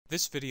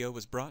This video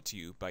was brought to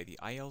you by the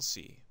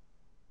ILC.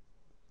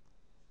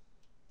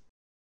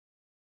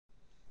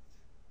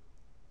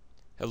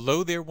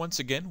 Hello there once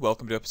again,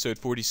 welcome to episode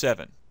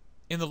 47.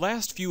 In the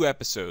last few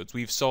episodes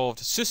we've solved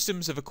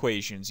systems of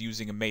equations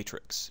using a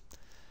matrix.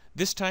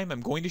 This time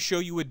I'm going to show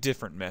you a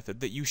different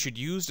method that you should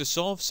use to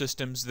solve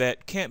systems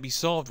that can't be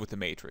solved with a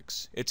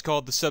matrix. It's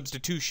called the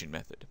substitution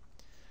method.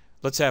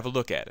 Let's have a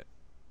look at it.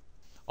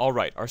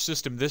 Alright, our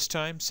system this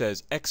time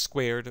says x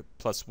squared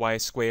plus y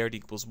squared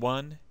equals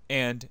 1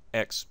 and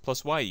x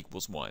plus y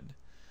equals 1.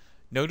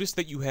 Notice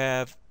that you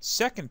have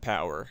second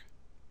power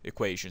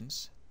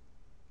equations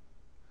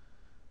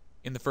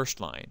in the first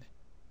line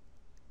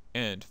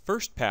and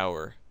first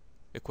power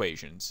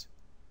equations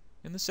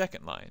in the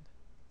second line.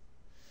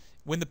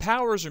 When the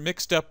powers are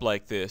mixed up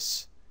like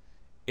this,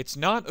 it's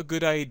not a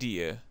good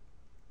idea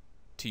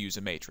to use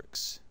a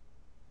matrix.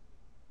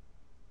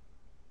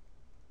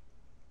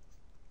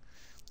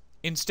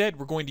 Instead,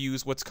 we're going to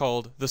use what's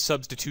called the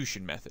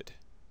substitution method.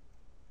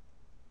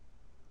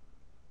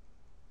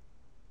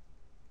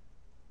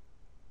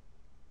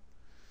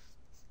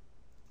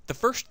 The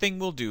first thing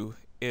we'll do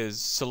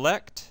is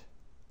select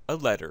a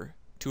letter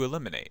to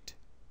eliminate.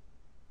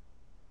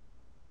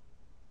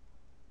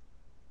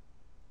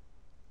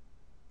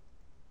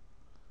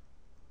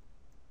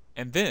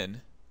 And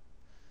then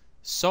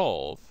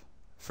solve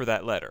for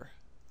that letter.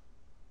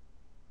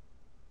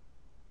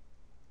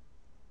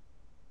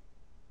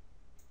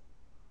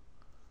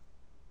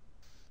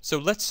 So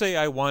let's say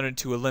I wanted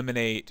to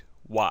eliminate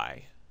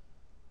y.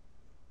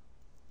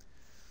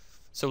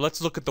 So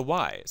let's look at the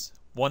y's.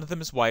 One of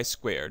them is y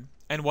squared,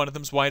 and one of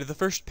them is y to the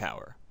first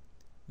power.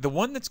 The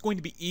one that's going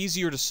to be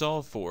easier to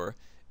solve for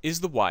is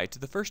the y to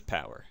the first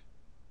power,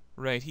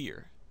 right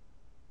here.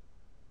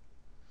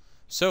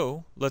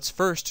 So let's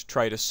first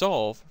try to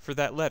solve for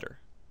that letter.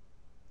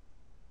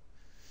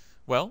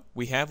 Well,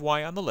 we have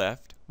y on the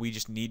left, we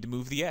just need to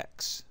move the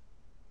x.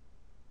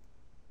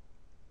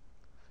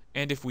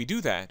 And if we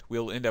do that,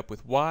 we'll end up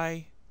with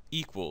y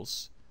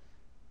equals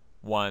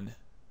 1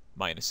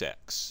 minus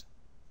x.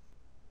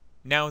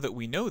 Now that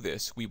we know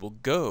this, we will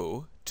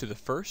go to the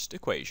first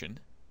equation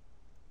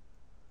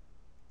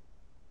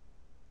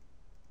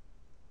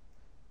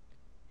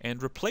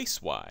and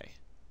replace y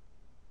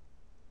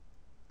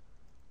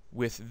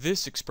with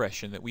this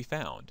expression that we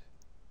found.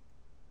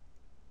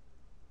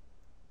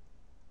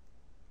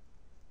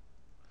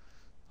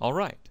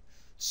 Alright,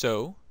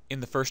 so in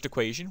the first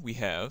equation we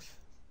have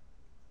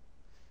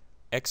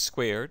x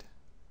squared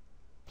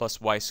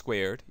plus y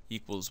squared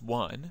equals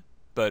 1,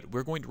 but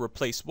we're going to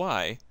replace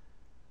y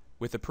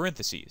with the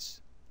parentheses.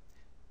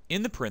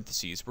 In the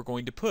parentheses we're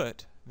going to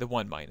put the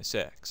 1 minus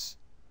x.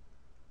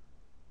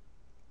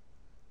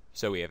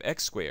 So we have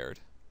x squared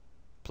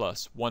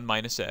plus 1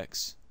 minus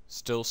x,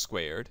 still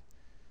squared,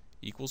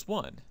 equals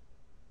 1.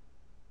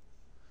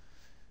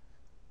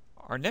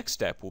 Our next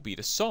step will be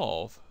to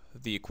solve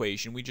the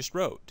equation we just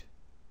wrote.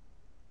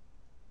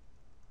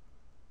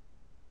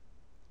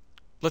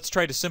 Let's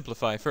try to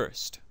simplify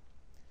first.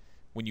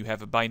 When you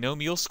have a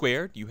binomial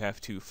squared, you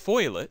have to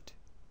FOIL it,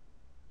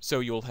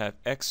 so you'll have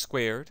x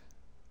squared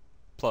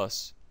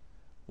plus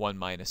 1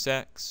 minus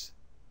x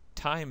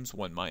times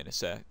 1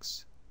 minus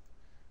x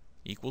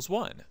equals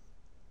 1.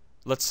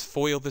 Let's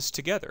FOIL this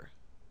together.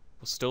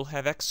 We'll still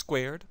have x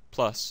squared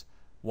plus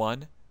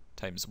 1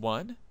 times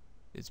 1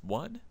 is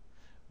 1.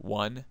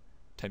 1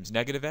 times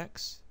negative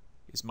x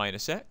is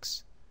minus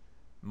x.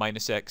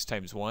 Minus x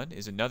times 1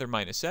 is another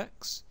minus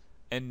x.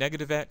 And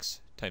negative x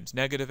times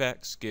negative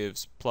x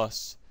gives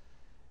plus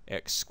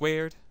x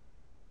squared,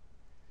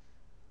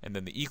 and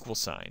then the equal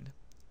sign,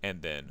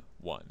 and then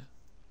 1.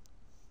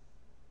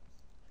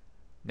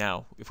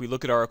 Now, if we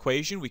look at our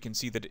equation, we can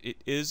see that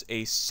it is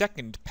a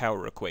second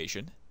power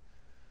equation.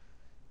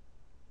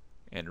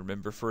 And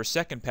remember, for a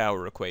second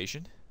power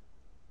equation,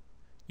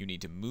 you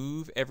need to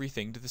move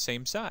everything to the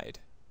same side.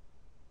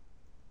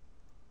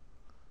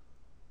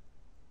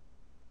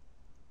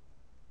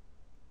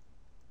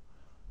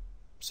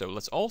 So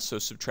let's also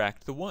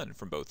subtract the 1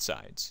 from both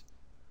sides.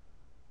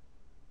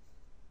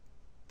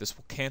 This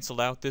will cancel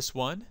out this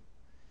 1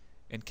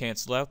 and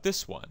cancel out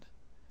this 1,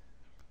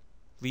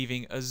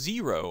 leaving a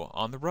 0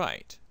 on the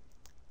right.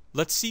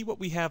 Let's see what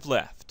we have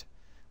left.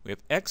 We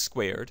have x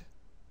squared,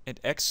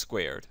 and x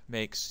squared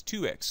makes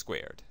 2x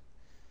squared.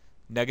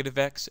 Negative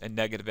x and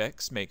negative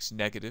x makes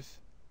negative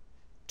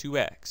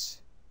 2x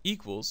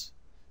equals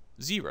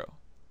 0.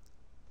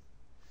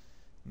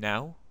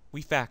 Now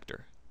we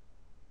factor.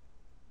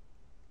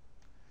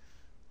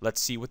 Let's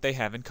see what they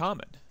have in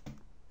common.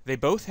 They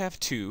both have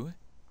 2,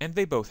 and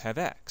they both have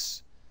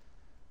x.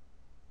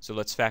 So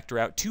let's factor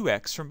out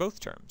 2x from both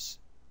terms.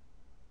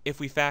 If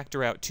we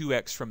factor out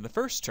 2x from the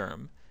first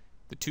term,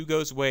 the 2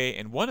 goes away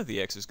and one of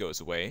the x's goes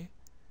away,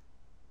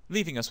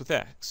 leaving us with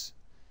x.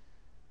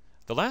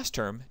 The last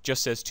term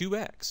just says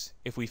 2x.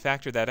 If we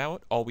factor that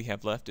out, all we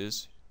have left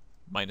is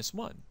minus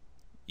 1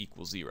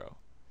 equals 0.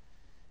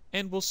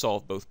 And we'll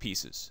solve both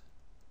pieces.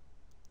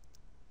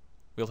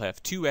 We'll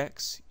have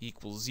 2x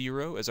equals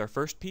 0 as our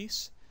first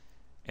piece,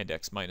 and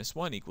x minus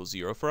 1 equals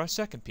 0 for our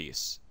second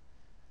piece.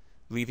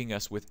 leaving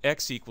us with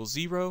x equals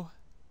 0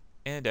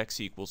 and x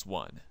equals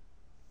 1.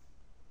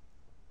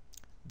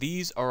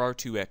 These are our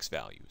two x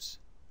values.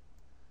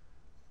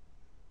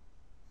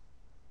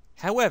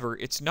 However,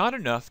 it's not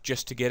enough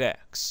just to get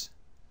x.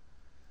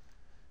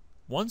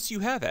 Once you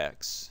have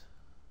x,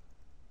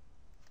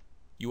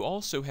 you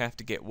also have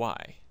to get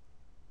y.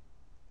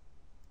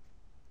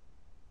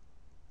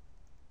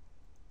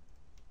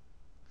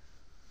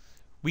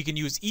 We can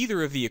use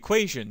either of the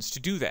equations to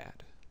do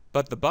that,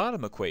 but the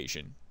bottom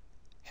equation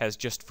has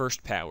just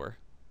first power.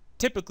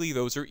 Typically,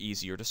 those are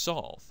easier to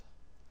solve.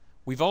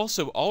 We've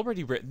also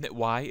already written that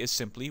y is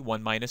simply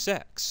 1 minus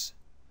x.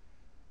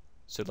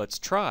 So let's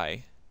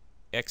try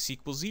x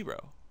equals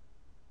 0.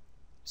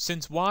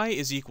 Since y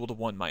is equal to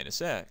 1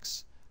 minus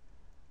x,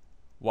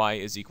 y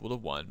is equal to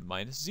 1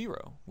 minus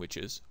 0, which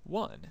is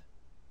 1.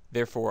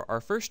 Therefore,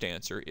 our first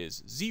answer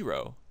is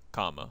 0,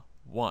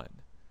 1.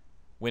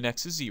 When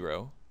x is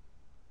 0,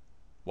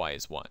 y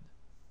is 1.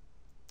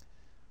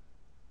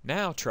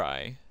 Now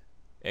try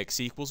x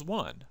equals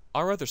 1,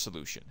 our other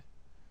solution.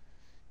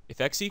 If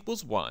x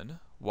equals 1,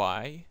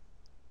 y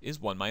is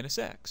 1 minus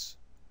x.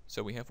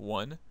 So we have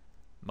 1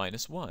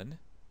 minus 1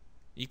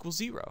 equals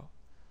 0.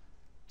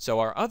 So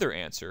our other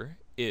answer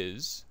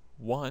is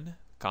 1,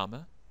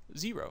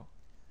 0.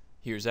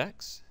 Here's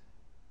x,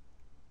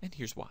 and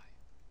here's y.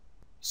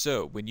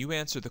 So when you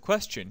answer the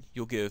question,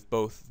 you'll give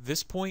both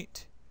this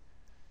point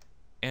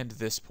and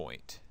this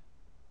point.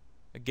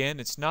 Again,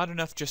 it's not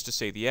enough just to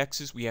say the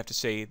x's, we have to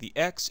say the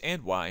x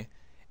and y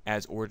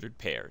as ordered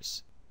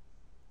pairs.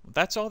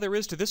 That's all there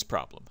is to this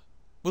problem.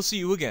 We'll see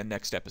you again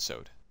next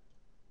episode.